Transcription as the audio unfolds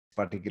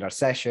particular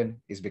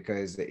session is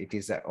because it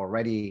is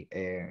already,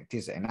 it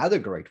is another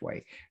great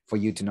way for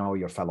you to know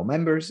your fellow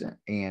members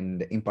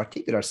and in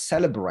particular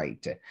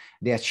celebrate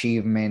the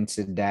achievements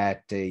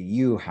that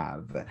you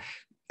have.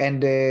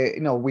 And,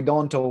 we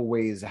don't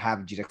always have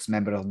GTeX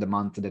Member of the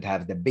Month that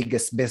have the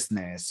biggest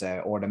business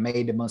or that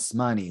made the most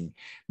money.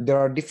 There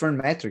are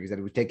different metrics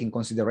that we take in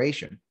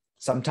consideration.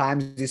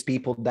 Sometimes these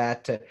people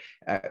that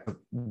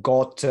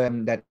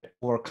that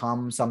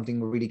overcome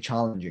something really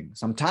challenging.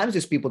 Sometimes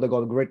it's people that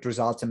got great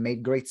results and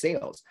made great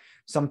sales.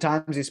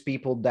 Sometimes it's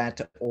people that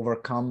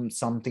overcome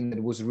something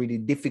that was really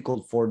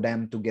difficult for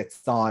them to get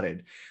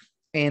started.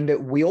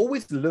 And we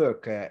always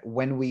look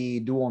when we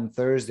do on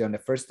Thursday, on the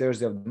first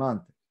Thursday of the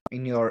month,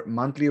 in your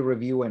monthly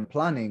review and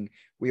planning,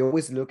 we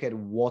always look at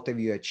what have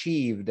you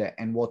achieved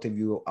and what have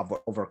you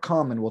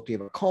overcome and what you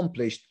have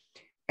accomplished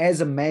as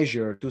a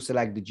measure to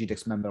select the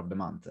GTeX Member of the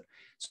Month.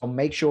 So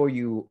make sure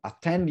you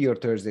attend your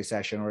Thursday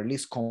session or at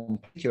least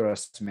complete your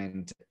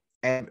assessment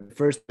at the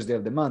first Thursday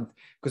of the month,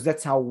 because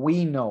that's how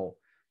we know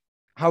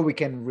how we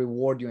can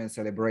reward you and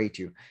celebrate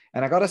you.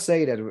 And I gotta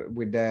say that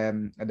with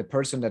the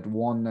person that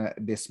won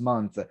this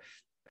month,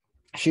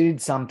 she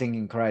did something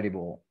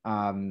incredible.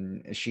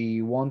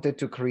 She wanted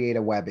to create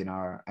a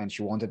webinar and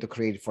she wanted to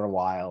create it for a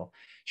while.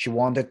 She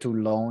wanted to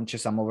launch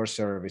some of her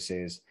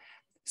services.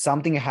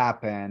 Something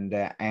happened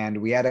and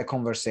we had a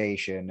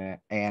conversation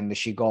and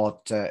she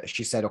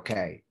said,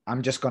 okay,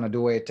 I'm just going to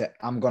do it.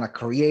 I'm going to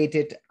create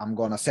it. I'm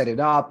going to set it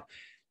up.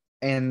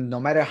 And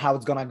no matter how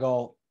it's going to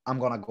go, I'm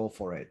going to go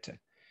for it.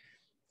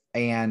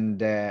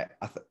 And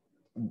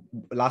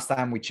last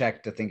time we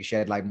checked, I think she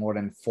had like more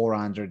than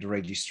 400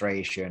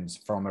 registrations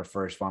from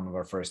one of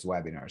her first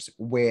webinars,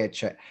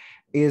 which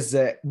is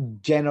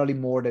generally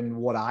more than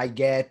what I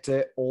get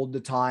all the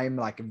time.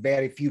 Like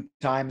very few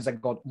times I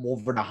got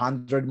over the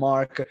 100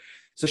 mark.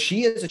 So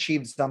she has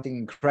achieved something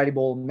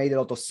incredible, made a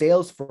lot of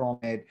sales from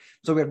it.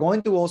 So we're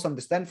going to also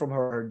understand from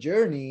her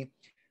journey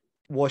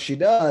what she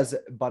does,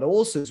 but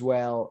also as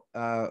well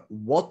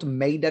what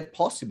made that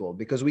possible,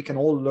 because we can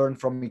all learn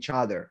from each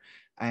other.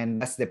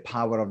 And that's the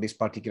power of this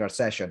particular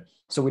session.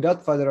 So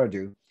without further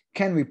ado,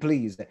 can we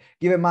please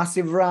give a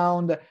massive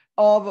round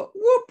of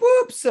whoop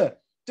whoops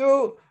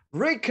to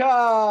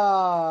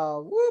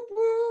Riikka? Whoop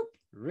whoop.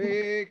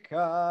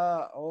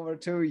 Riikka, over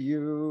to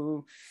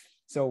you.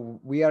 So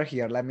we are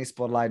here. Let me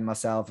spotlight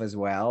myself as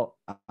well.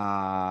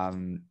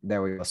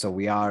 There we go. So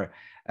we are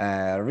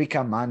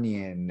Riikka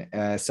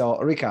Manninen. So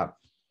Riikka,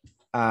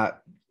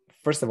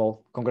 first of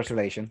all,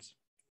 congratulations.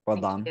 Well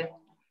done.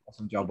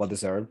 Awesome job, well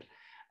deserved.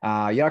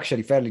 You're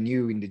actually fairly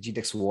new in the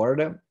GTeX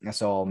world,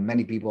 so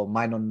many people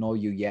might not know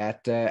you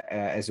yet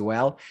as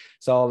well.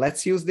 So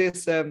let's use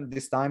this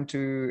this time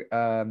to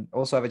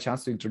also have a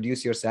chance to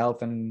introduce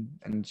yourself and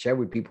share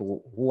with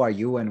people who are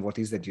you and what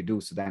is that you do,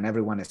 so then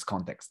everyone has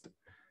context.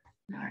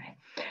 All right.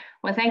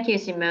 Well, thank you,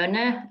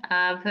 Simone.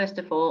 First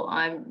of all,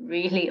 I'm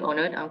really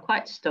honored. I'm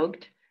quite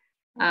stoked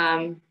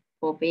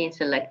for being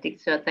selected.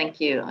 So thank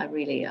you. I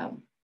really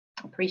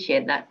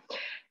appreciate that.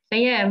 So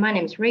yeah, my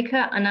name is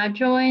Riikka and I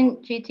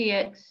joined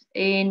GTeX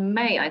in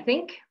May, I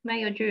think,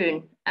 May or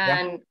June.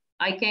 And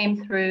I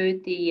came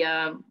through the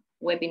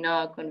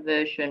webinar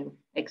conversion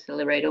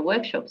accelerator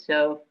workshop.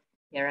 So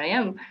here I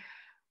am.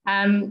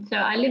 So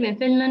I live in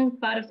Finland.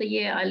 Part of the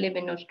year I live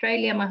in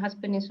Australia. My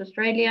husband is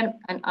Australian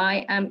and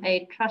I am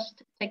a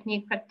trust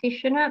technique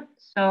practitioner.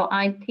 So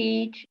I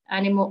teach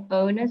animal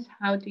owners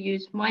how to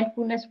use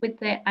mindfulness with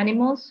their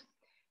animals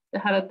to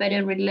have a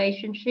better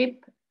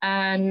relationship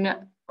and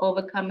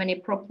overcome any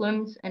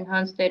problems,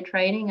 enhance their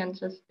training, and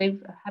just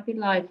live a happy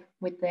life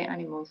with their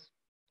animals.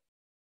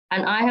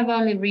 And I have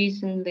only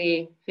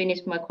recently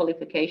finished my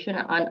qualification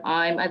and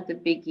I'm at the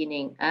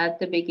beginning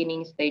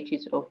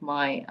stages of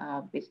my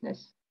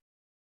business.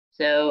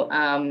 So,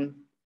 and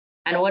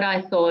what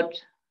I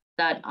thought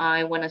that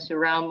I want to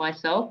surround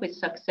myself with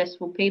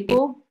successful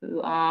people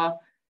who are,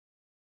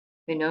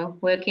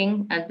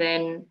 working and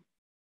then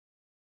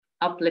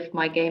uplift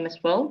my game as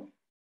well.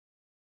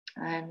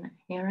 And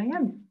here I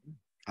am.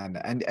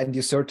 And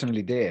you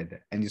certainly did,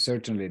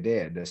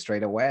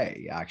 straight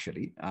away.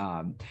 Actually,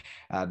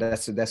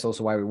 that's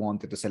also why we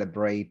wanted to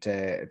celebrate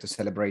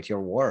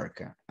your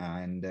work.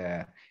 And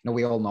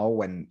we all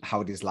know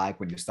how it is like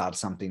when you start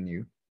something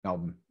new.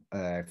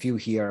 Few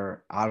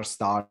here are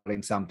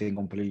starting something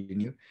completely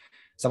new.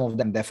 Some of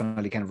them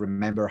definitely can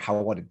remember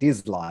what it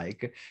is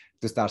like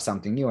to start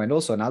something new. And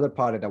also another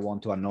part that I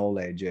want to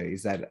acknowledge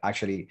is that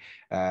actually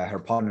her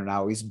partner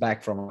now is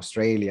back from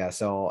Australia.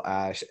 So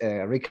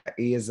Riikka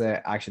is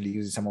actually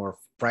using some of her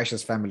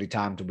precious family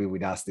time to be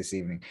with us this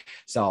evening.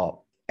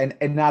 So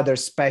another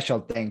special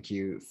thank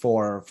you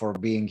for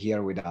being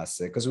here with us,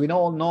 because we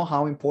all know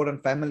how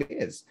important family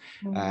is,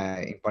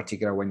 in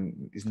particular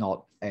when it's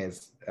not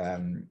as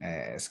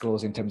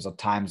close in terms of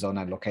time zone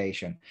and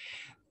location.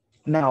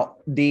 Now,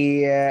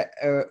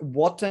 so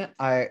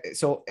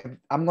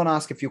I'm going to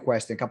ask a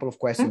couple of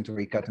questions to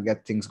Riikka to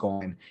get things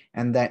going.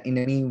 And then in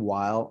the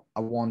meanwhile, I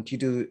want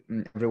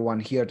everyone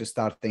here to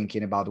start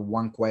thinking about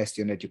one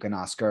question that you can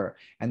ask her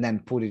and then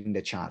put it in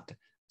the chat.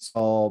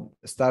 So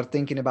start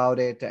thinking about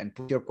it and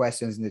put your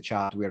questions in the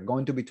chat. We are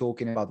going to be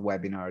talking about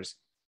webinars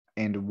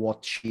and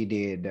what she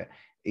did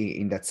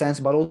in that sense,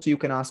 but also you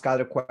can ask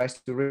other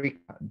questions to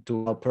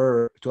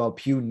Riikka to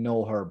help you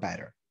know her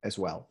better as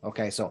well.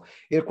 Okay, so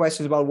either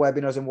questions about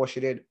webinars and what she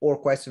did, or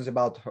questions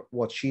about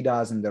what she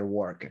does and their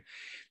work.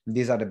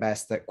 These are the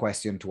best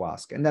question to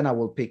ask, and then I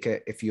will pick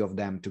a few of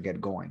them to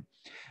get going.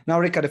 Now,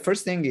 Riikka, the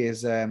first thing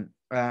is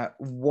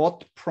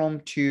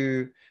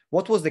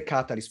what was the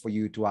catalyst for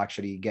you to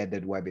actually get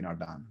that webinar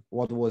done?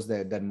 What was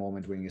that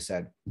moment when you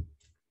said,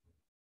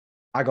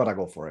 I gotta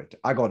go for it,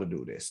 I gotta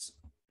do this?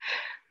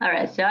 All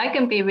right, so I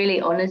can be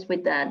really honest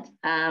with that.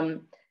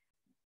 I'm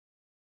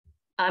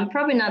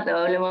probably not the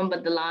only one,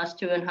 but the last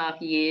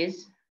 2.5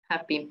 years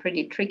have been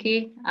pretty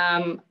tricky.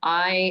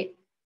 I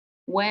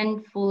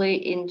went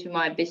fully into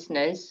my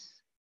business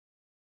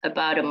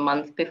about a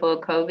month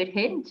before COVID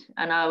hit,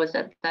 and I was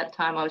at that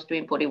time I was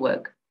doing body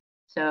work.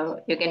 So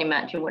you can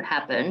imagine what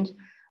happened.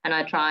 And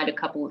I tried a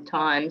couple of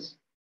times.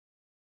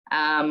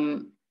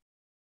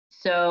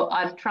 So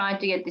I've tried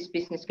to get this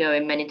business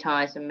going many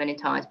times,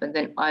 but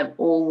then I've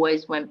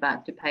always went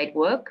back to paid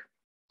work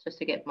just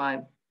to get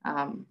my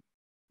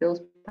bills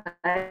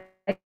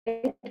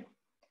paid.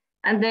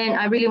 And then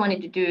I really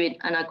wanted to do it,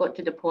 and I got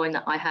to the point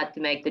that I had to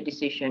make the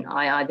decision.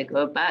 I either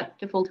go back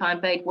to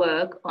full-time paid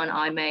work or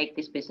I make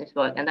this business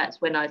work. And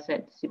that's when I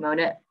said,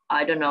 Simone,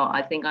 I don't know,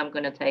 I think I'm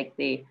going to take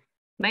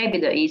maybe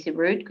the easy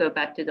route, go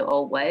back to the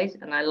old ways.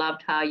 And I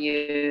loved how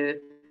I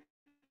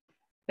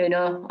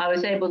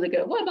was able to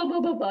go, blah, blah, blah,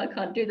 blah, blah, I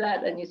can't do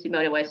that. And you,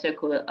 Simone, were so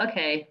cool.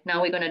 Okay,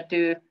 now we're going to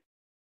do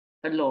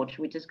a launch.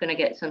 We're just going to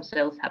get some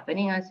sales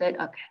happening. I said,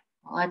 okay,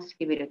 well, let's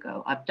give it a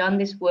go. I've done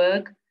this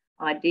work.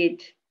 I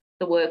did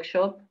the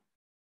workshop.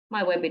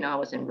 My webinar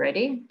wasn't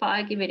ready, but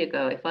I give it a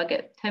go. If I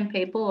get 10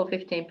 people or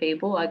 15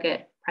 people, I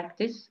get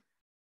practice,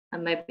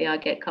 and maybe I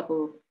get a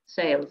couple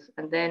sales,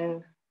 and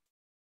then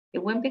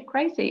it went a bit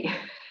crazy.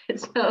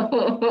 So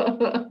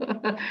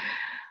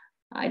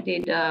I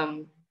did,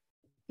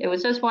 it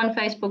was just one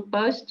Facebook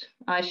post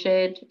I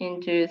shared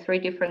into 3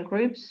 different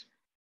groups.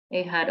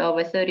 It had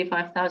over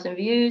 35,000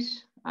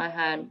 views. I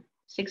had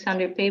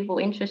 600 people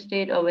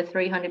interested, over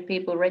 300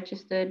 people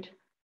registered,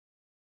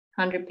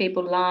 100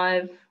 people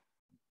live.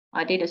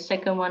 I did a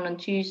second one on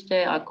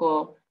Tuesday. I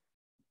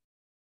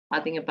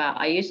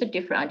used a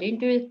different, I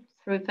didn't do it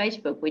through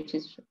Facebook, which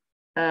is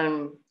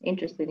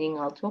interesting.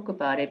 I'll talk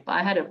about it. But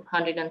I had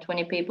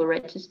 120 people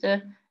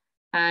register.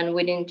 And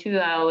within 2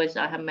 hours,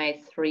 I have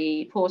made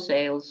 4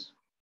 sales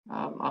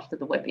after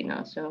the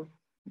webinar. So.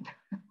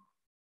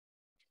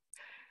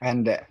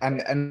 And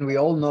we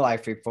all know,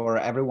 like, for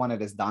everyone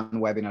that has done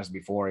webinars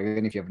before,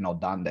 even if you have not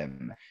done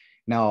them,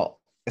 now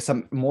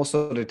most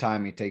of the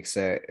time it takes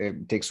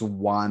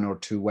 1 or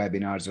 2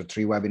 webinars or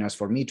 3 webinars.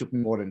 For me, it took me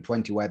more than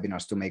 20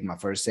 webinars to make my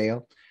first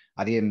sale.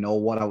 I didn't know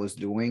what I was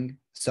doing.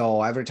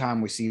 So every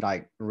time we see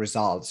like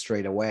results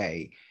straight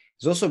away,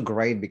 it's also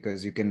great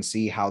because you can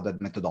see how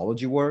that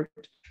methodology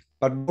worked.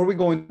 But before we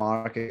go into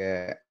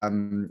market, I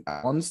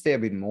want to stay a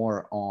bit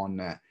more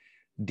on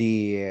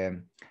the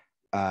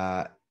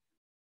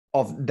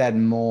of that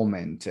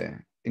moment,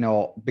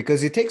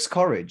 because it takes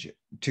courage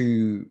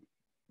to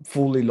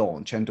fully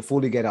launch and to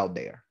fully get out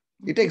there.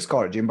 It takes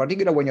courage, in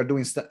particular when you're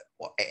doing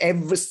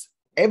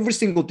every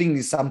single thing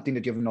is something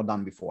that you have not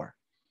done before.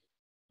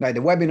 Like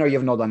the webinar, you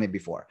have not done it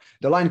before.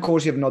 The line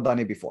course, you have not done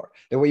it before.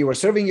 The way you were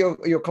serving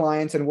your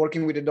clients and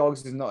working with the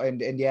dogs is not,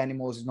 and the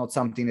animals is not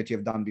something that you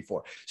have done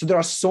before. So there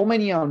are so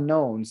many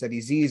unknowns that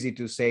it's easy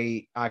to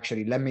say,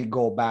 actually, let me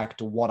go back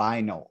to what I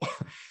know.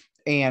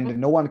 And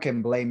no one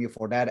can blame you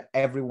for that.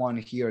 Everyone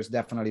here has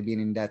definitely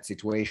been in that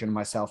situation,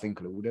 myself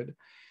included.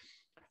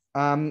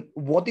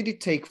 What did it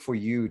take for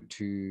you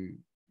to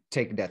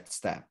take that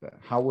step?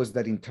 How was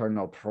that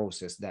internal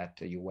process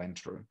that you went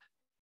through?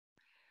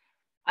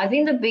 I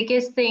think the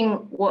biggest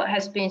thing, what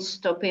has been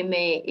stopping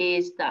me,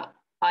 is that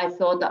I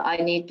thought that I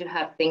need to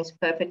have things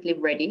perfectly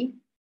ready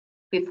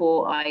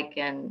before I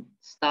can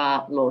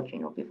start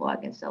launching or before I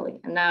can sell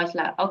it. And now it's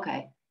like,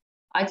 okay,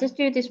 I just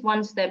do this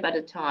one step at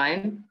a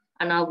time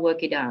and I'll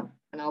work it out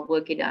and I'll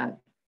work it out.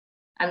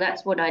 And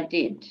that's what I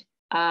did.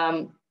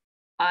 I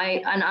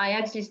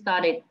actually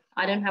started,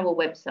 I don't have a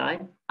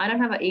website. I don't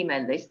have an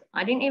email list.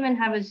 I didn't even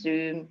have a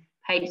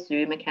paid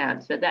Zoom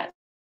account. So that's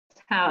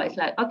how it's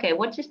like, okay,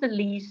 what is the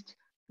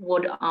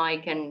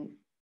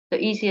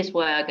easiest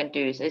way I can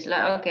do? So it's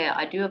like, okay,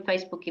 I do a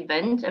Facebook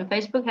event, and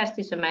Facebook has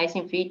this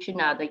amazing feature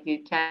now that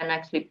you can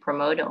actually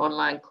promote an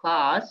online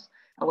class.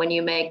 And when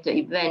you make the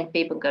event,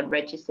 people can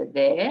register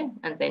there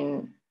and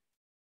then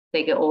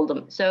they get all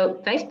them.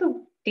 So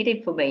Facebook did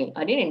it for me.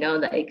 I didn't know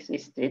that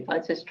existed. I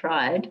just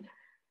tried.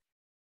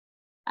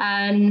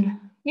 And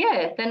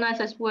yeah, then I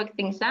just worked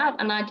things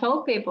out and I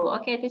told people,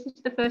 okay, this is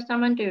the first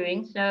time I'm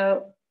doing.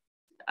 So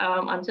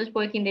I'm just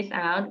working this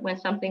out. When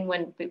something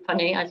went a bit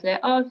funny, I said,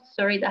 oh,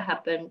 sorry, that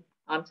happened.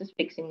 I'm just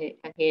fixing it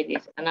and here it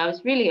is. And I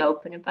was really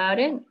open about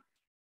it.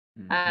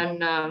 Mm-hmm.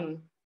 And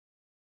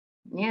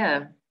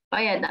yeah,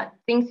 but yeah,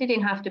 things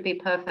didn't have to be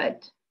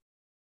perfect.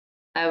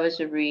 That was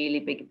a really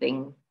big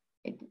thing.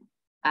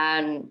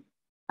 And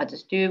I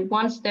just do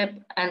one step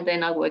and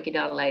then I work it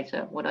out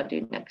later, what I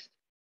do next.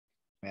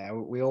 Yeah,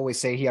 we always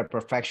say here,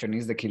 perfection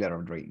is the killer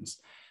of dreams.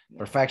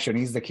 Perfection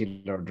is the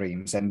killer of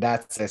dreams. And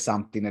that's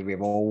something that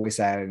we've always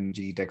had in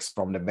GTeX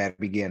from the very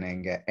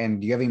beginning.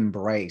 And you have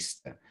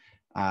embraced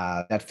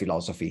that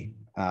philosophy,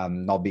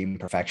 not being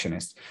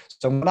perfectionist.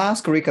 So I'm going to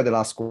ask Riikka the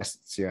last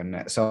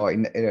question. So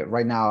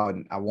right now,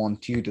 I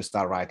want you to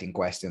start writing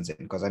questions in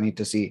because I need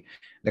to see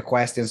the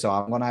questions. So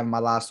I'm going to have my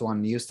last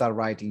one. You start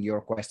writing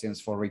your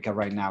questions for Riikka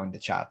right now in the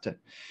chat.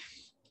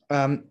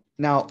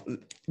 Now,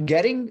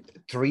 getting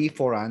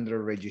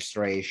 300-400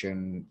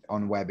 registration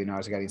on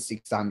webinars, getting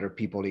 600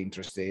 people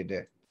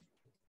interested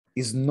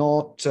is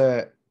not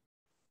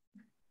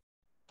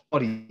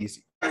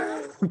easy.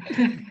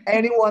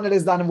 Anyone that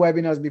has done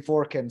webinars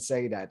before can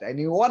say that. And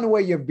in one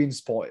way, you've been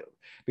spoiled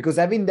because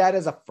having that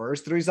as a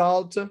first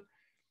result,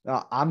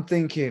 I'm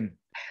thinking,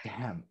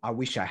 damn, I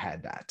wish I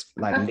had that,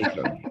 like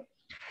literally.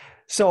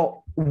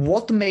 So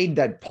what made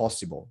that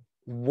possible?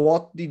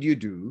 What did you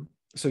do?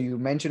 So you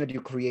mentioned that you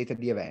created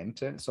the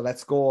event. So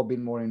let's go a bit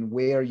more in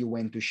where you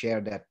went to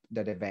share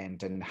that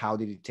event and how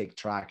did it take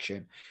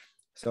traction.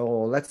 So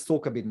let's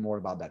talk a bit more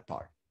about that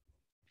part.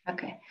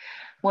 Okay.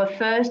 Well,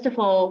 first of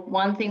all,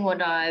 one thing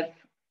what I've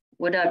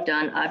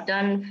done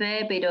a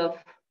fair bit of,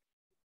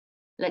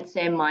 let's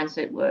say,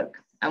 mindset work.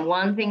 And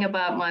one thing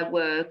about my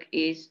work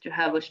is to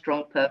have a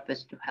strong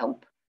purpose to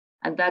help.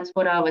 And that's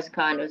what I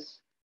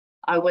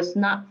was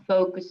not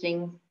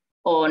focusing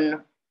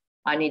on,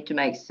 I need to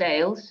make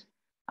sales.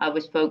 I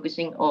was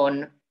focusing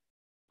on,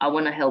 I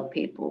want to help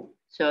people.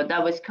 So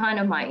that was kind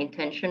of my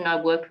intention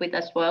I worked with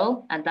as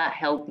well. And that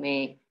helped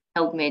me,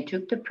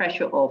 took the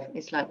pressure off.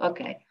 It's like,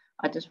 okay,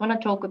 I just want to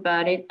talk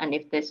about it. And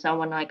if there's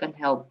someone I can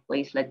help,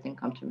 please let them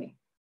come to me.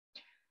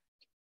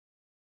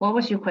 What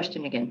was your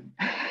question again?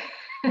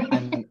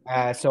 And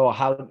so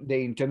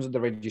in terms of the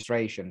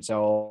registration,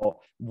 so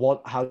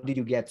how did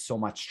you get so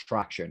much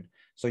traction?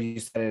 So you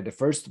said the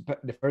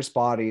first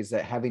part is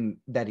having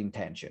that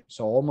intention.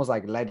 So almost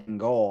like letting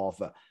go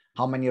of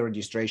how many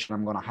registration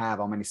I'm going to have,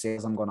 how many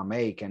sales I'm going to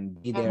make,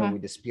 and be there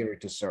with the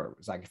spirit to serve.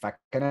 It's like, if I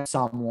can help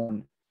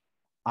someone,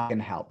 I can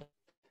help.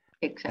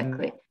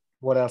 Exactly. And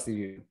what else did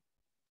you do?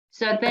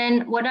 So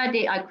then what I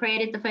did, I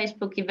created the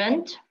Facebook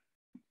event,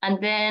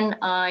 and then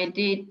I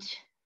did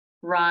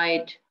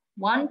write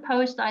one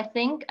post, I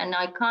think, and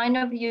I kind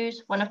of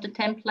used one of the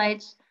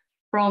templates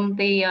from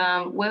the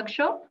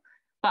workshop,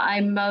 but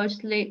I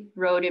mostly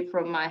wrote it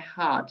from my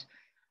heart.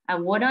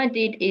 And what I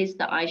did is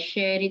that I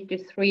shared it to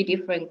 3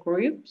 different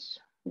groups.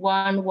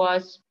 One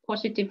was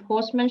positive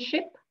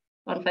horsemanship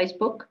on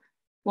Facebook.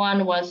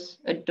 One was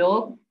a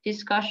dog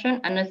discussion,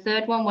 and the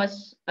third one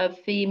was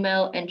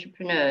female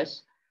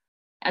entrepreneurs.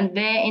 And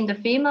there in the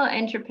female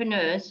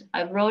entrepreneurs,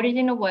 I wrote it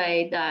in a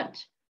way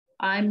that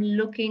I'm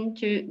looking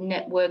to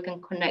network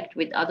and connect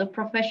with other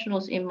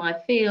professionals in my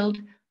field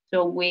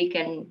so we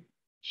can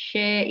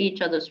share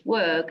each other's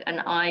work,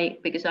 and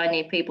because I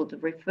need people to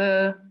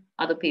refer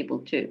other people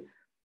to.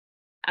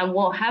 And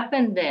what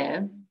happened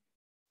there,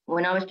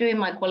 when I was doing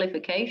my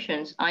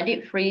qualifications, I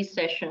did 3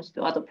 sessions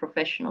to other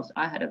professionals.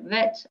 I had a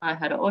vet, I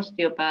had an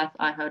osteopath,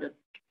 I had a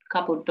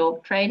couple of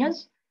dog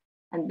trainers,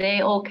 and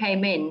they all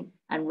came in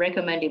and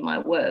recommended my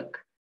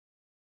work.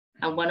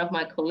 And one of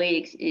my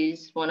colleagues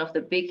is one of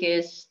the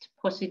biggest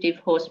positive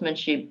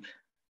horsemanship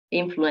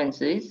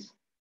influencers,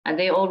 and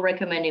they all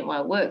recommended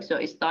my work. So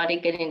it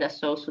started getting that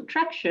social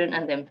traction,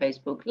 and then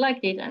Facebook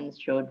liked it and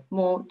showed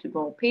more to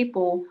more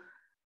people.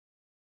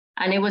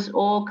 And it was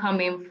all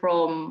coming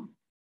from,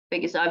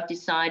 because I've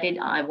decided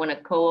I want to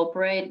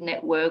cooperate,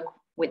 network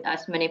with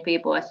as many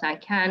people as I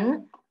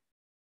can.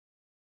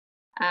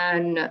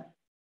 And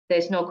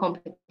there's no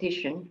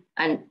competition.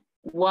 And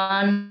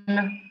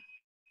one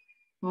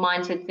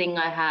mindset thing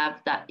I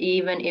have, that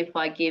even if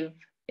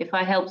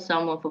I help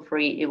someone for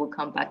free, it will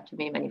come back to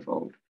me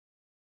manifold.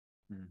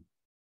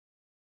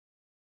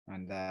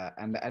 And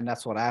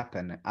that's what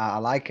happened. I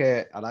like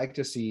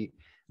to see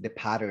the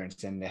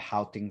patterns and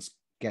how things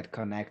get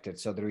connected.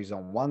 So there is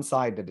on one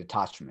side the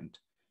detachment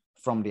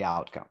from the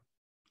outcome.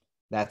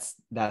 That's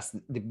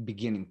the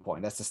beginning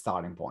point. That's the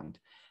starting point.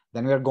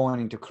 Then we're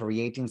going into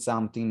creating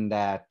something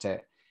that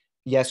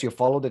yes, you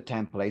follow the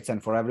templates,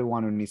 and for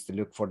everyone who needs to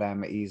look for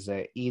them is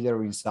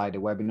either inside the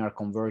webinar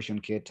conversion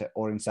kit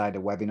or inside the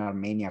webinar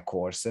mania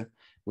course,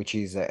 which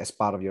is as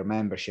part of your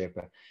membership,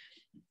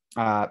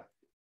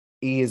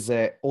 is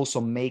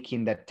also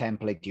making that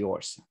template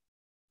yours.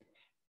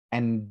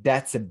 And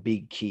that's a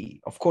big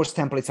key. Of course,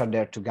 templates are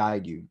there to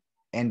guide you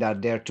and are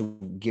there to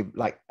give,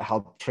 like,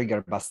 help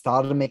trigger, but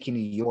start making it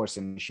yours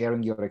and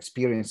sharing your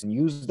experience and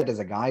use that as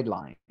a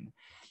guideline.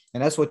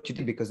 And that's what you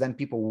did, because then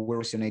people will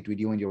resonate with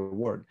you and your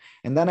work.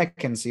 And then I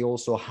can see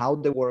also how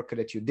the work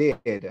that you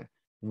did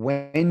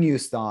when you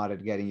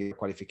started getting your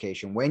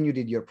qualification, when you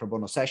did your pro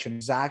bono session,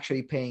 is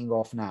actually paying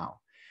off now.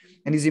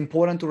 And it's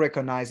important to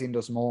recognize in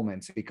those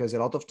moments, because a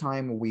lot of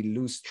time we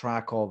lose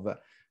track of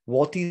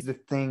what is the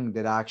thing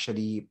that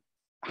actually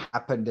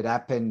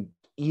happened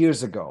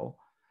years ago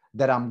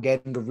that I'm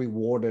getting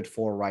rewarded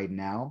for right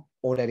now.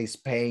 or that is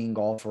paying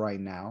off right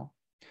now.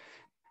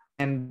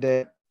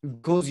 And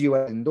because you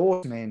have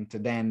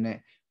endorsement,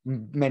 then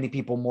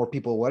more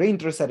people were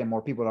interested, and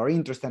more people are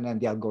interested, and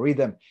the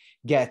algorithm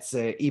gets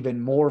even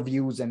more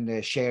views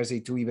and shares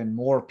it to even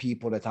more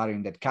people that are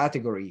in that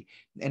category.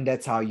 And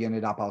that's how you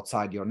ended up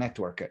outside your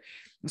network.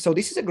 So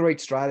this is a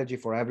great strategy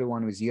for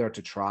everyone who's here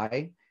to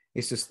try,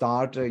 is to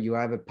start. You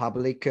have a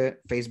public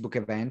Facebook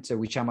event,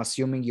 which I'm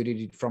assuming you did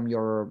it from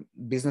your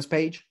business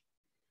page.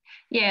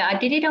 Yeah, I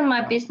did it on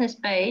my business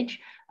page,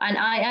 and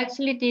I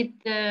actually did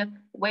the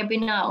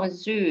webinar on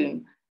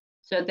Zoom.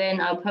 So then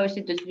I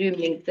posted the Zoom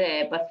link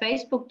there, but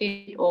Facebook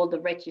did all the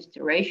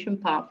registration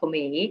part for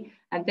me.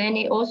 And then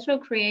it also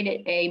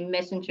created a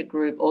messenger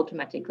group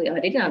automatically. I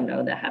did not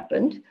know that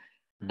happened.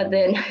 But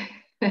then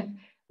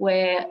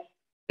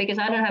because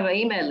I don't have an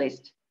email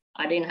list,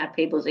 I didn't have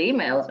people's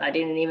emails. I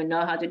didn't even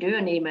know how to do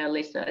an email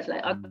list. So it's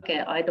like,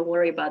 okay, I don't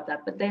worry about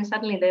that. But then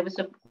suddenly there was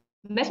a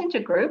messenger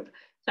group,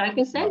 so I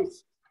can send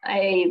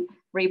a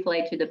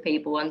replay to the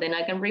people, and then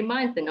I can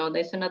remind them, oh,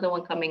 there's another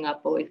one coming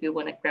up, or if you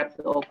want to grab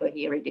the offer,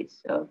 here it is.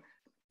 So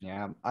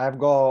yeah, I've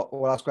got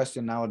one last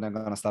question now, and I'm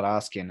going to start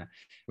asking,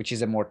 which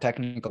is a more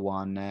technical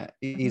one.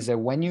 Is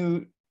when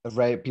you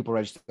people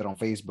register on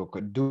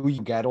Facebook, do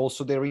you get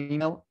also their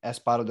email as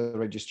part of the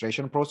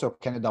registration process, or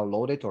can you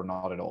download it, or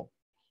not at all?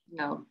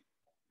 No.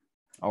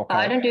 Okay.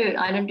 I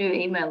don't do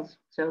emails.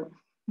 So.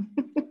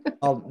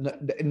 Oh,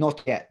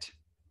 not yet.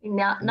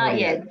 Not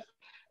yet.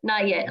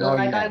 Not yet. No,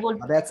 like yet. I would.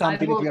 But that's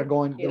something that we are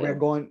going.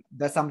 Yeah.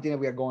 That's something that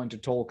we are going to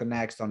talk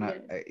next on.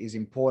 Is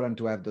important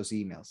to have those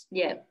emails.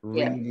 Yeah.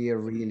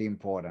 Really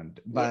important.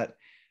 But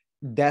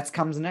that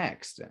comes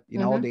next. You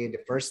know, the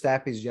first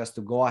step is just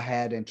to go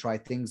ahead and try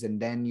things,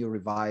 and then you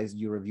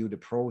review the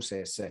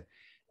process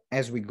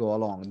as we go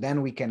along.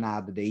 Then we can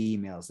add the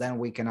emails. Then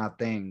we can add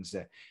things.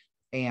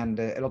 And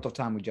a lot of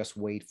time we just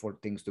wait for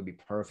things to be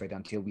perfect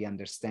until we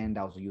understand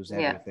how to use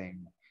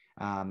everything.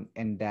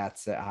 And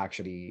that's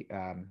actually,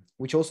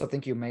 which also I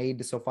think you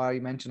made so far,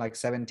 you mentioned like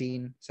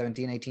 17,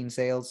 18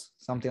 sales,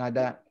 something like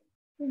that.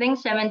 I think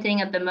 17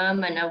 at the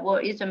moment. And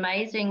what is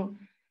amazing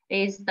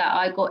is that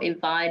I got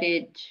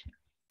invited.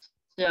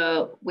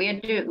 So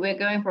we're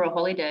going for a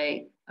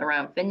holiday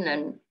around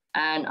Finland,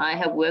 and I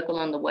have work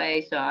along the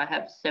way. So I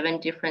have 7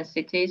 different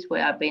cities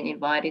where I've been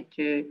invited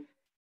to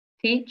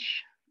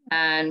teach,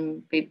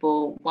 and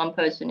one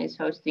person is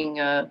hosting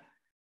a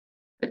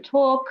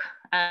talk,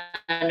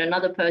 and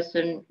another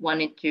person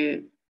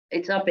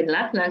it's up in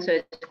Lapland, so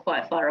it's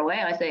quite far away.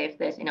 I say if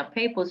there's enough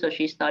people, so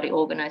she started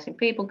organizing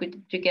people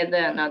together,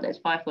 and now there's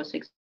 5 or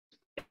 6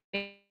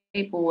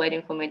 people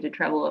waiting for me to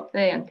travel up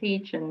there and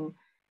teach. And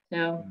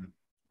so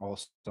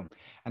awesome.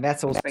 And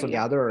that's also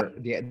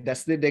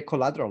the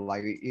collateral,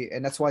 like,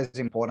 and that's why it's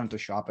important to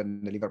show up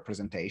and deliver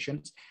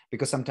presentations,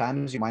 because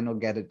sometimes you might not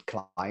get a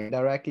client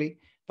directly,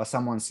 but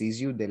someone sees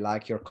you, they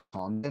like your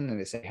content, and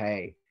they say,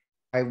 hey,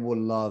 I would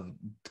love,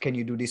 can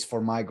you do this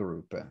for my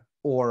group?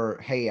 Or,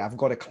 hey, I've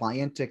got a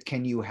client,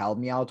 can you help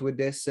me out with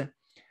this?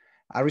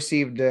 I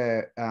received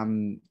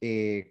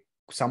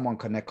someone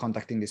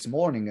contacting this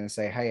morning and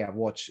say, hey, I've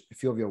watched a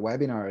few of your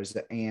webinars,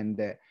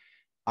 and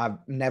I've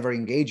never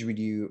engaged with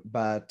you,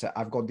 but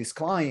I've got this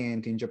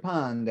client in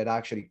Japan that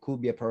actually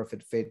could be a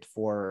perfect fit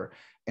for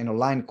an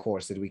online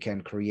course that we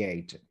can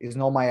create. It's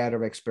not my area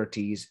of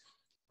expertise.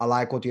 I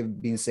like what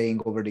you've been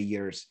saying over the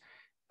years.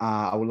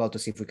 I would love to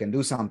see if we can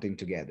do something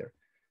together.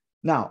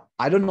 Now,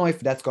 I don't know if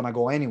that's going to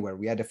go anywhere.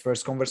 We had the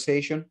first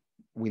conversation.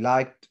 We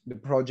liked the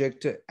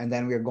project, and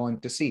then we're going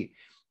to see.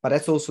 But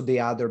that's also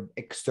the other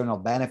external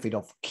benefit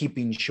of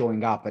keeping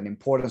showing up and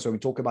importance. When we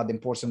talk about the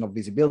importance of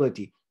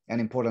visibility and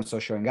importance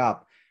of showing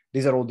up,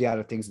 these are all the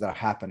other things that are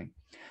happening.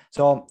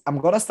 So I'm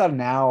going to start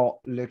now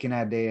looking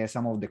at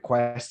some of the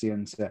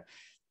questions.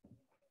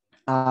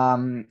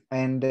 Fluffy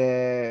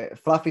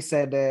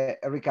said,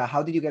 Riikka,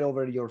 how did you get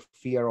over your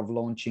fear of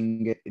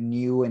launching a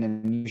new and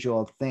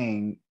unusual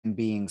thing and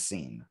being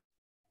seen?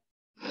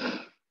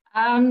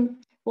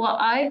 Well,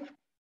 I've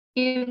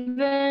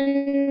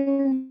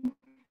given,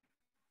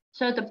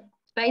 so the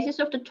basis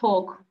of the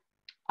talk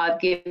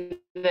I've given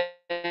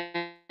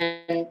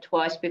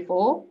twice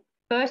before.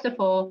 First of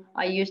all,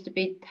 I used to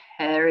be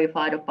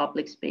terrified of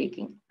public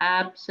speaking,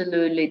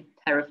 absolutely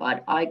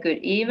terrified. I could,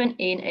 even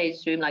in a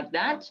Zoom like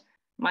that,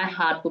 my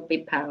heart would be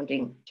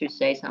pounding to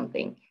say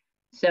something.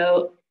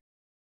 So,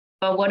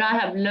 but what I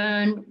have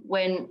learned,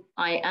 when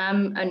I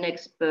am an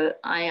expert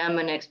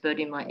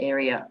in my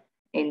area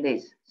in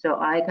this. So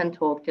I can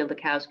talk till the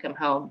cows come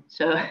home.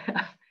 So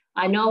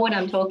I know what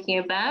I'm talking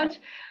about.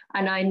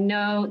 And I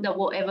know that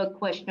whatever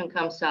question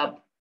comes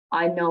up,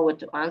 I know what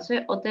to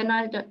answer. Or then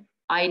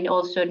I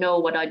also know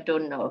what I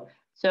don't know.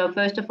 So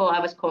first of all, I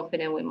was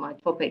confident with my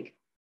topic.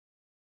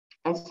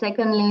 And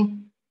secondly,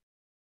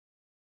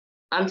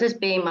 I'm just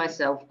being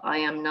myself. I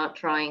am not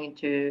trying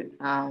to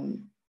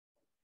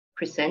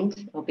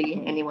present or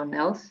be anyone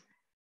else.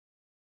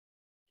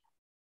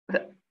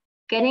 But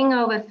getting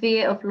over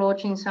fear of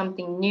launching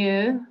something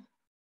new,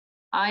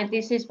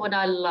 this is what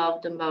I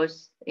love the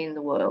most in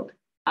the world.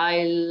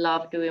 I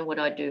love doing what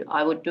I do.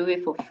 I would do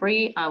it for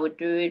free. I would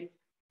do it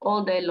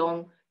all day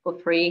long for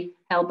free,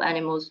 help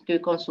animals, do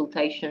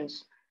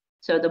consultations.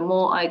 So the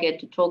more I get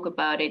to talk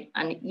about it,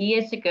 and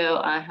years ago,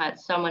 I had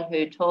someone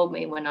who told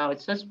me when I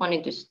was just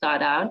wanting to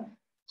start out,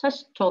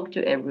 just talk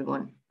to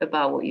everyone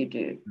about what you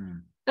do.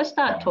 Just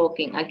start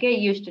talking. I get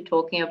used to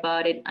talking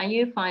about it, and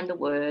you find the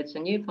words,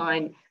 and you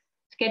find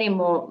it's getting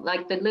more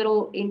like the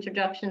little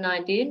introduction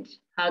I did,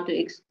 how to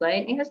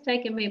explain. It has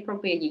taken me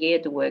probably a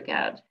year to work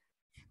out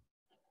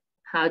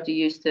how to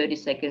use 30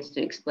 seconds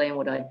to explain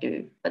what I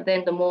do. But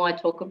then the more I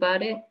talk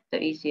about it,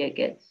 the easier it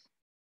gets.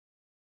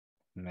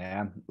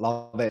 Yeah,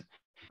 love it.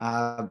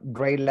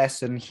 Great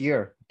lesson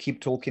here.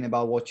 Keep talking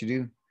about what you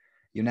do.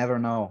 You never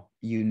know.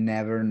 You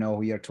never know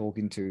who you're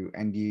talking to,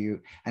 and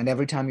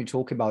every time you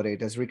talk about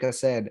it, as Riikka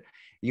said,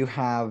 you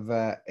have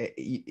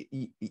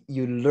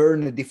you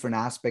learn a different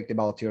aspect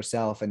about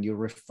yourself, and you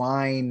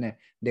refine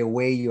the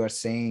way you are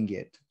saying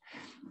it.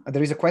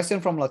 There is a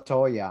question from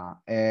Latoya,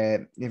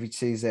 which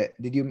says,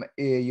 "Did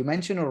you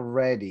mention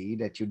already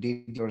that you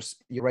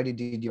already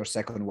did your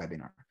second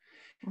webinar?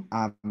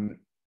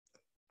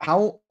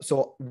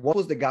 What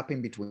was the gap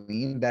in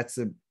between? That's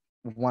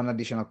one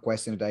additional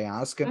question that I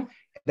ask.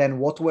 Then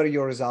what were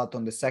your results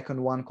on the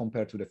second one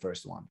compared to the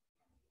first one?"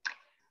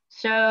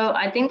 So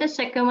I think the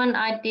second one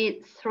I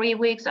did 3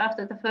 weeks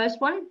after the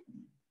first one.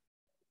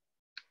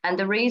 And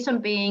the reason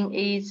being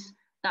is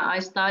that I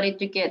started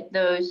to get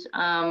those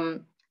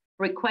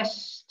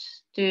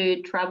requests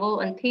to travel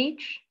and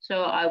teach.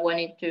 So I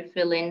wanted to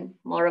fill in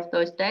more of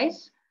those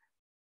days.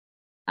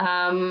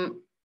 So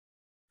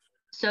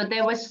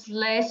there was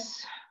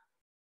less,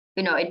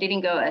 it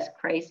didn't go as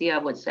crazy, I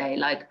would say.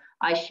 Like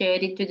I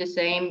shared it to the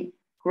same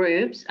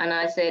groups and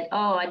I said,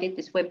 oh, I did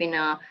this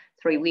webinar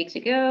 3 weeks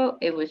ago.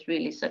 It was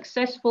really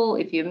successful.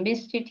 If you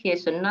missed it,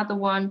 here's another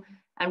one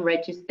and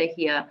register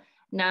here.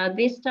 Now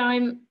this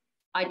time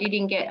I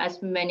didn't get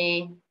as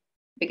many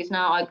because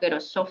now I got a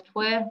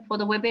software for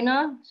the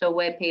webinar. So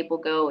where people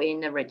go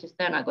in and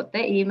register and I got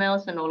their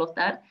emails and all of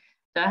that.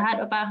 So I had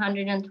about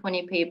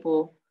 120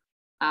 people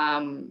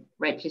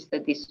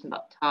registered this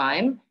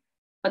time.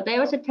 But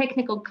there was a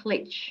technical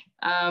glitch.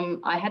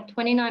 I had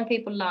 29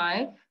 people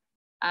live,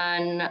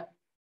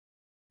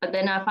 but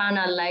then I found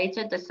out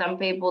later that some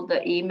people,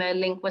 the email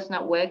link was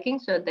not working.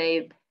 So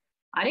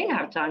I didn't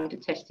have time to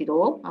test it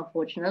all,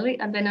 unfortunately.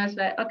 And then I was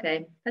like,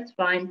 okay, that's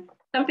fine.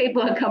 Some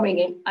people are coming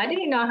in. I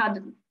didn't know how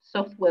the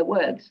software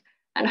works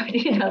and I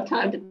didn't have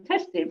time to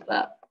test it,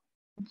 but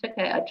it's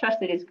okay. I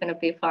trusted it's going to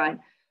be fine.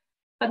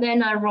 But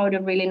then I wrote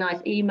a really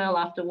nice email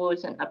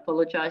afterwards and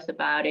apologized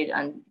about it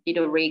and did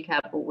a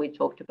recap of what we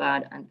talked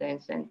about and then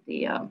sent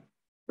the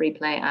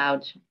replay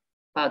out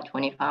about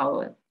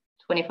 24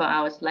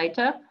 hours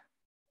later.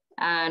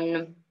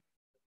 And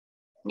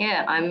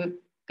yeah, I'm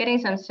getting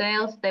some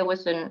sales. There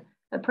was a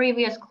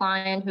previous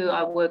client who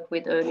I worked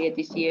with earlier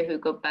this year who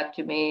got back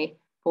to me,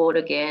 bought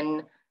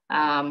again.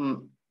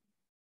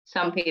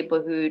 Some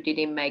people who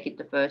didn't make it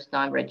the first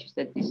time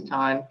registered this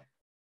time.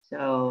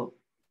 So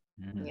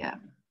yeah.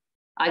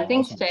 I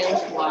think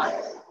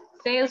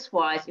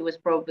sales-wise, it was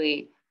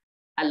probably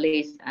at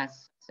least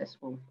as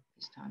successful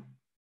this time.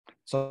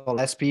 So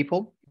less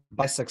people,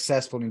 but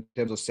successful in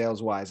terms of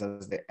sales-wise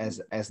as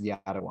the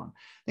other one.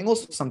 I think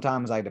also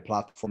sometimes like the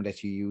platform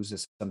that you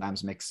use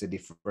sometimes makes a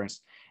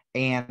difference.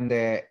 And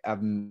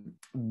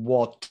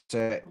what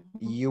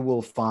you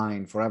will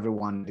find for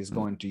everyone that is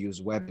going to use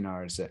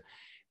webinars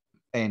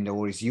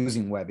or is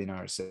using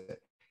webinars,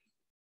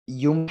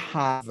 you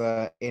have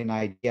an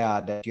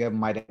idea that you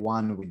might have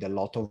one with a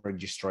lot of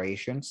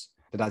registrations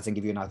that doesn't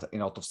give you a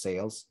lot of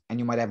sales. And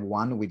you might have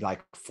one with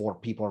like 4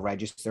 people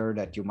registered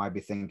that you might be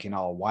thinking,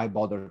 oh, why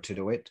bother to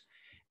do it?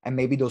 And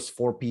maybe those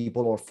 4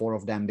 people or 4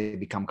 of them, they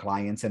become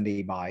clients and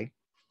they buy.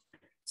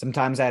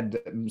 Sometimes I had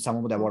some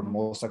of them were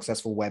more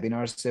successful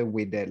webinars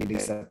with the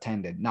least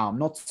attended. Now, I'm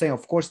not saying,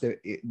 of course, the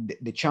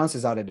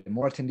chances are that the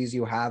more attendees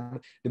you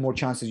have, the more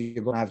chances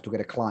you're going to have to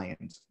get a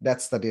client.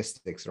 That's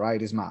statistics, right?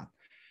 It's math.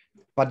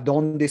 But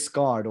don't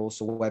discard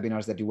also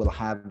webinars that you will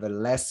have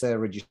less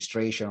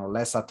registration or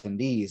less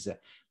attendees,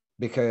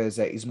 because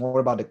it's more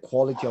about the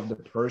quality of the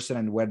person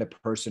and where the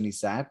person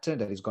is at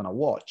that is going to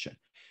watch.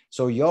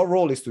 So your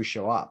role is to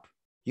show up.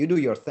 You do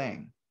your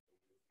thing.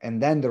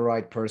 And then the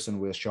right person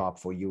will show up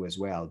for you as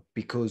well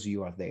because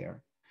you are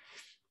there.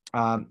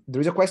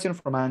 There is a question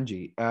from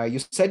Angie. You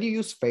said you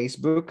use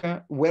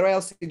Facebook. Where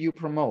else did you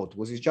promote?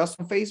 Was it just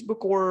on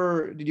Facebook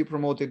or did you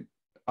promote it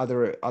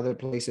other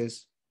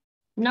places?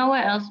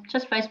 Nowhere else,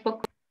 just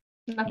Facebook,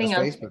 nothing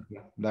else. Facebook.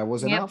 That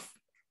was enough.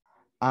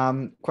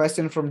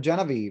 Question from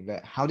Genevieve.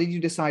 How did you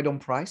decide on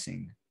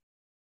pricing?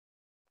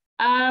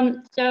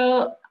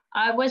 So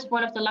I was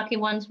one of the lucky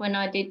ones when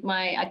I did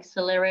my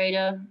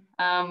accelerator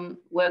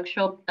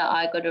workshop that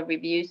I got a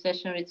review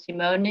session with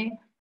Simone.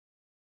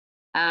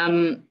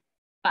 But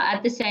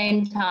at the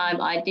same time,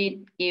 I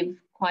did give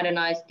quite a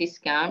nice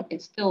discount.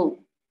 It's still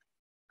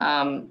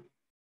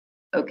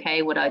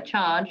okay what I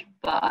charge,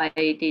 but I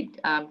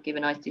did give a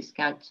nice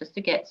discount just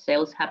to get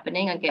sales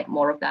happening and get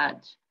more of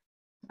that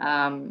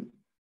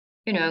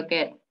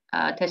get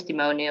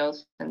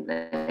testimonials and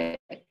they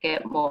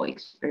get more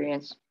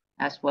experience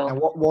as well. And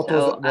what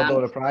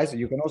are the price?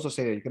 You can also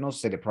say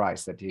the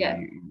price that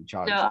you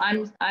charge. So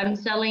I'm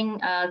selling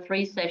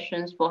 3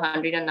 sessions for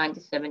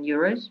 197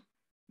 euros.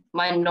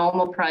 My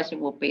normal pricing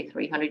will be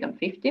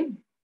 350.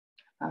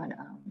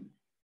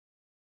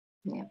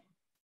 Yeah.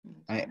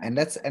 And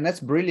that's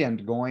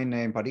brilliant going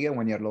in particular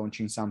when you're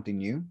launching something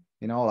new,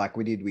 like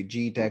we did with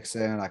GTeX,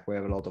 like we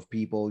have a lot of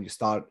people, you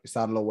start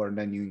lower and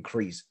then you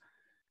increase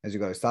as you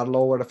go. Start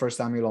lower the first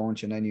time you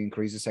launch, and then you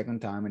increase the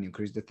second time, and you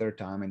increase the third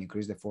time, and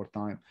increase the fourth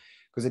time.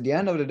 Because at the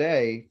end of the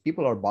day,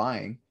 people are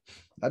buying.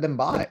 Let them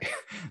buy.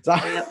 So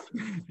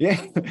yeah,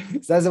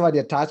 so that's about the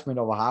attachment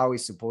of how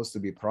it's supposed to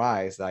be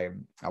priced. I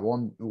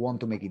want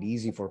to make it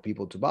easy for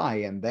people to buy,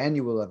 and then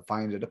you will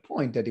find at a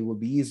point that it will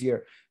be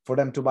easier for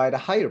them to buy the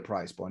higher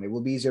price point. It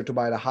will be easier to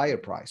buy the higher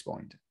price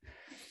point.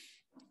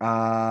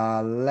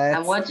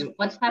 And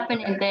what's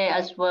happening there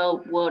as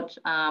well?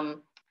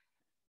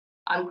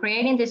 I'm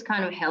creating this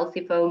kind of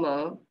healthy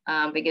FOMO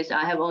because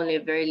I have only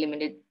a very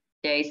limited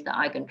days that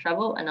I can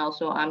travel, and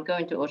also I'm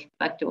going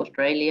back to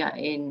Australia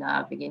in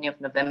beginning of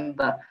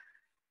November.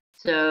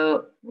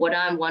 So what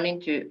I'm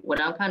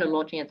kind of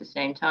launching at the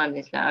same time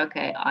is that,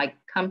 okay, I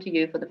come to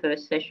you for the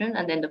first session,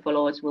 and then the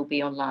followers will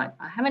be online.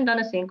 I haven't done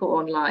a single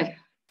online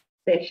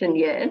session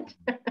yet,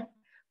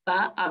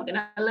 but I'm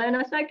gonna learn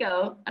as I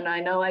go, and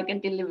I know I can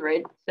deliver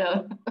it.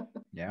 So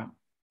yeah,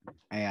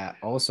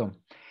 awesome.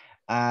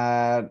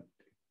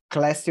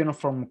 Question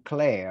from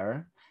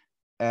Claire.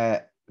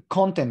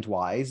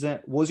 Content-wise,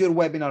 was your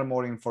webinar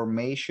more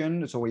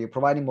information? So were you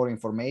providing more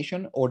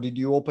information, or did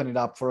you open it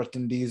up for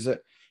attendees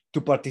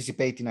to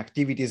participate in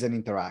activities and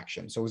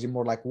interaction? So was it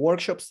more like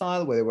workshop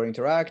style where they were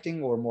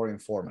interacting, or more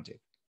informative?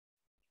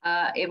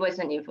 It was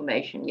an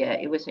information. Yeah,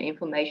 it was an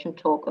information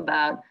talk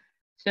about.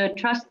 So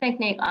trust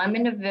technique, I'm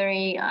in a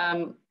very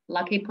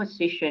lucky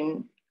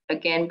position.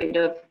 Again, bit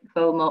of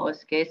FOMO or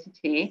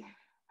scarcity.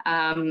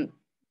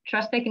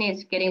 Trust technique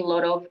is getting a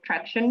lot of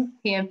traction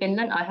here in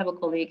Finland. I have a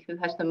colleague who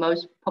has the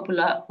most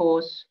popular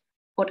horse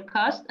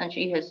podcast, and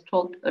she has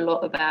talked a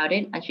lot about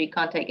it, and she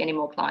can't take any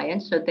more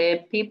clients. So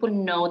there, people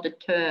know the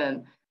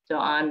term. So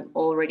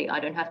I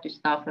don't have to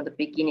start from the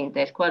beginning.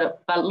 There's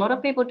but a lot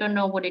of people don't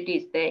know what it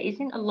is. There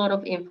isn't a lot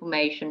of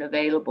information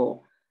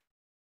available.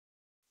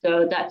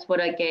 So that's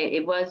what I gave.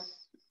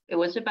 It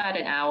was about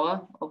an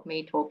hour of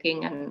me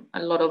talking and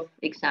a lot of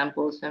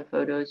examples and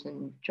photos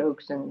and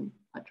jokes, and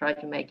I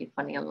tried to make it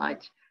funny and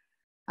light.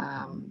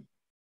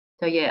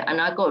 So yeah, and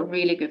I got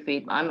really good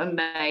feedback. I'm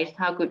amazed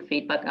how good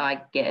feedback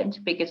I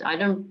get, because I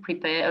don't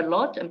prepare a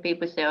lot, and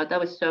people say, "Oh, that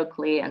was so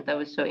clear and that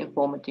was so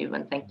informative,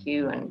 and thank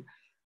you." And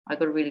I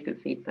got really good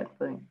feedback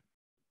for it.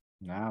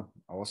 Yeah,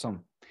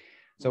 awesome.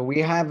 So we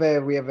have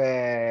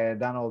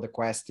done all the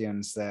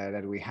questions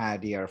that we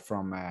had here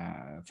from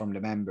the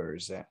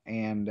members,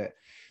 and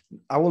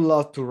I would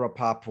love to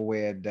wrap up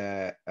with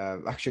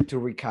actually to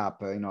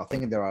recap. I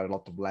think there are a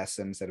lot of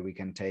lessons that we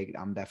can take.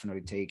 I'm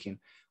definitely taking.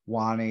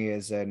 One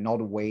is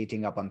not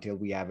waiting up until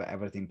we have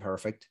everything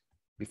perfect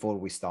before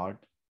we start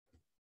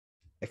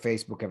a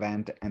Facebook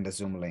event and a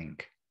Zoom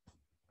link.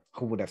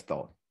 Who would have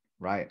thought,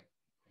 right?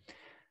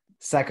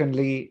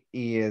 Secondly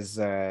is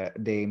the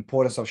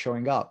importance of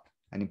showing up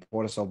and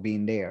importance of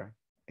being there,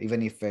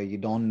 even if you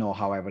don't know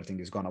how everything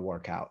is going to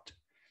work out.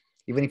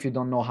 Even if you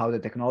don't know how the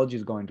technology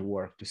is going to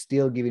work, to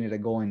still giving it a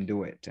go and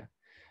do it.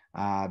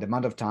 The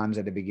amount of times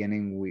at the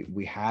beginning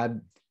we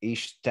had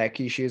tech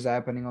issues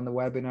happening on the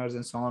webinars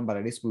and so on, but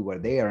at least we were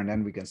there, and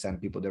then we can send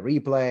people the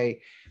replay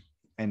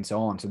and so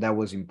on. So that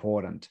was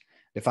important.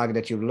 The fact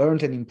that you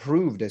learned and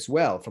improved as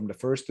well from the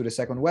first to the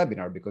second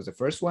webinar, because the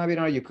first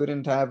webinar you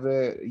couldn't have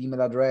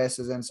email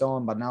addresses and so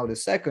on, but now the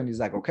second is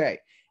like, okay,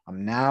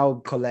 I'm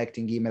now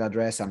collecting email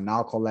address, I'm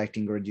now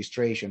collecting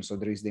registration. So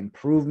there is the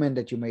improvement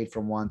that you made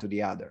from one to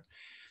the other.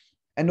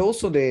 And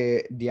also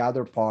the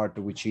other part,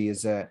 which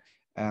is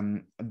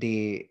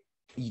the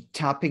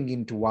tapping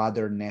into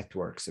other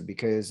networks,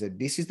 because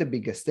this is the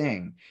biggest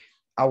thing.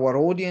 Our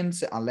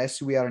audience,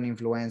 unless we are an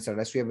influencer,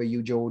 unless we have a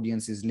huge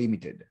audience, is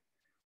limited,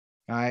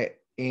 right?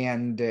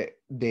 And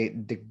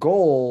the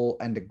goal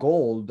and the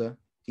gold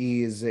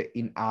is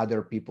in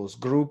other people's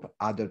group,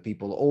 other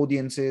people's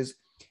audiences,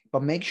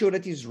 but make sure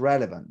that it's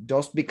relevant.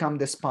 Just become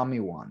the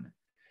spammy one.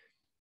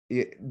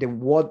 The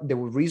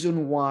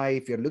reason why,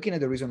 if you're looking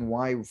at the reason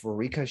why for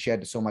Riikka she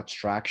had so much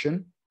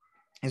traction,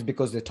 is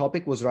because the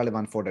topic was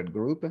relevant for that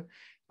group,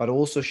 but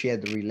also she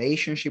had a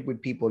relationship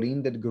with people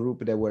in that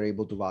group that were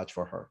able to vouch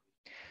for her.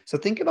 So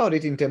think about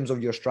it in terms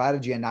of your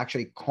strategy and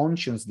actually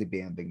consciously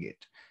building it.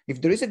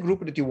 If there is a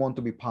group that you want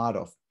to be part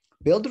of,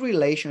 build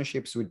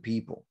relationships with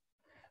people.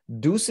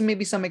 Do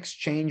maybe some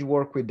exchange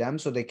work with them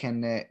so they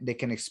can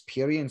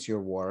experience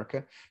your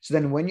work. So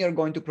then when you're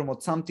going to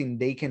promote something,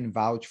 they can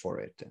vouch for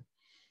it.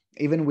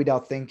 Even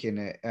without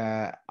thinking,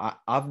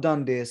 I've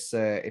done this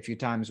a few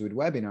times with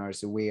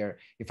webinars, where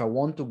if I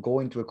want to go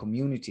into a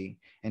community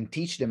and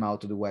teach them how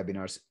to do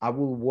webinars, I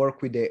will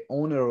work with the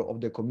owner of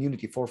the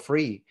community for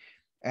free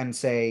and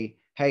say,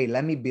 hey,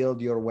 let me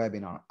build your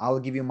webinar. I'll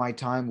give you my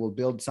time. We'll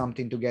build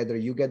something together.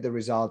 You get the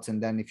results.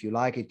 And then if you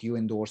like it, you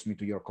endorse me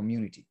to your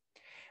community.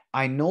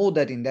 I know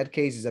that in that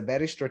case is a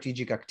very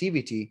strategic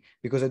activity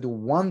because I do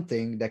one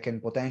thing that can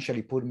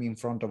potentially put me in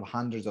front of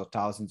hundreds of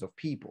thousands of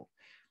people.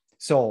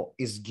 So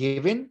it's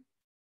giving,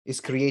 it's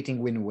creating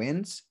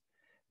win-wins.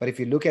 But if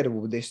you look at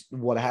this,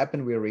 what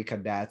happened with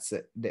Riikka,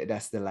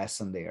 that's the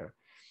lesson there.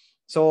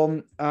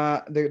 So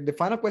the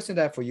final question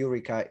that I have for you,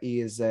 Riikka,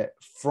 is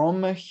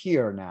from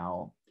here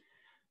now,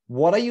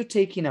 what are you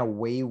taking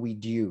away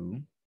with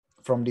you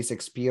from this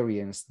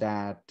experience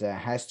that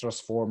has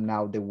transformed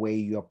now the way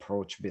you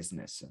approach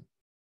business?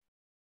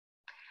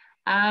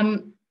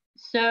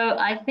 So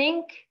I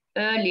think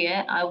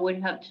earlier I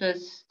would have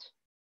just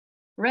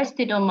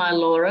rested on my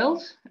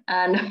laurels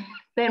and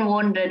then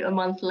wondered a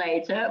month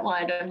later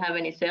why I don't have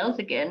any sales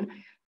again.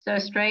 So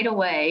straight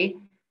away,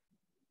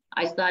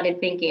 I started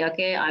thinking,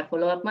 okay, I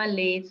follow up my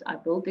leads, I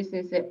built this,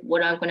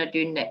 what I'm going to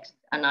do next.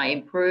 And I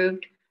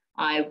improved.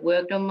 I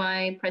worked on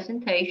my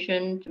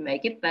presentation to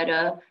make it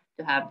better,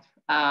 to have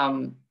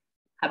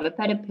a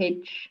better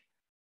pitch.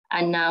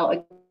 And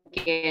now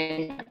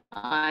again,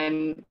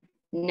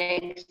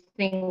 next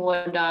thing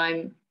what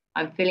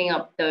I'm filling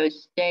up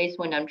those days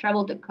when I'm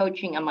traveled, the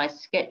coaching and my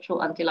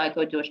schedule until I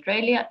go to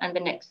Australia. And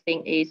the next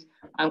thing is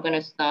I'm going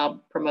to start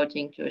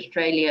promoting to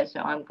Australia.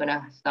 So I'm going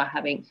to start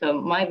having, so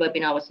my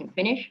webinar was in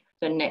Finnish.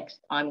 So next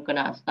I'm going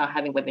to start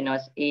having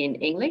webinars in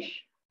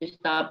English to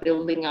start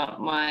building up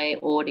my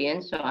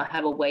audience. So I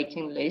have a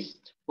waiting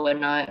list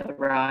when I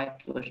arrive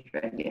to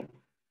Australia.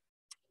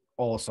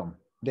 Awesome.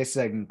 This is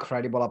an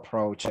incredible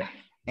approach.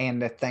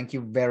 And thank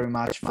you very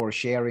much for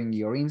sharing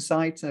your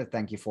insights.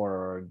 Thank you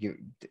for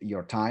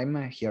your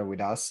time here with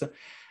us.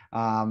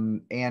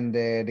 And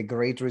the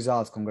great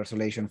results.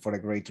 Congratulations for the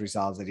great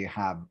results that you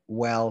have.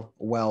 Well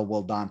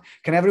done.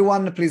 Can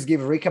everyone please give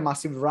Riikka a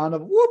massive round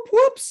of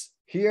whoops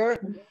here?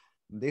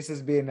 This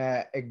has been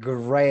a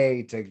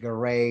great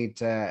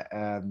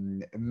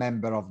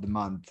member of the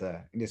month.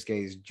 In this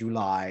case,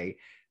 July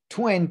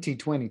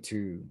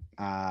 2022.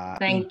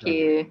 Thank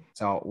you.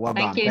 So well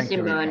done. Thank you,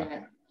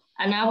 Simone.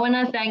 And I want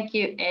to thank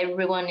you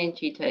everyone in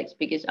GTeX,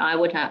 because I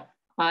would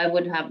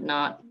have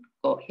not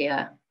got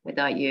here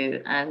without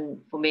you. And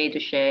for me to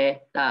share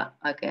that,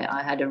 okay,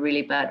 I had a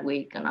really bad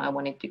week and I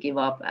wanted to give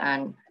up,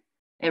 and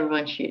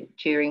everyone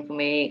cheering for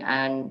me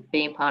and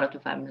being part of the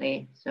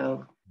family.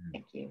 So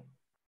thank you.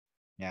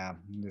 Yeah,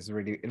 this is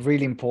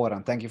really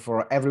important. Thank you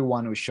for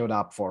everyone who showed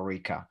up for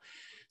Riikka.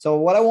 So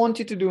what I want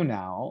you to do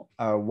now,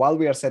 while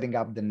we are setting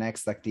up the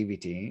next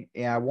activity,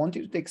 I want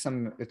you to take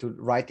to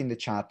write in the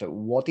chat,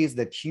 what is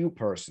that you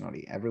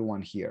personally,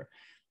 everyone here,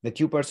 that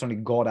you personally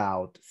got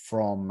out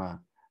from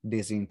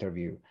this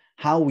interview?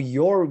 How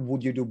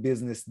would you do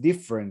business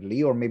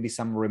differently, or maybe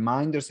some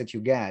reminders that you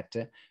get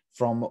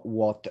from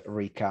what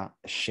Riikka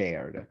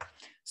shared?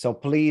 So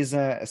please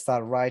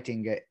start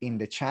writing in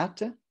the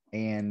chat,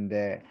 and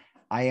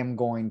I am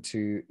going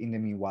to, in the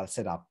meanwhile,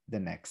 set up the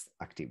next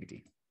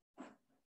activity.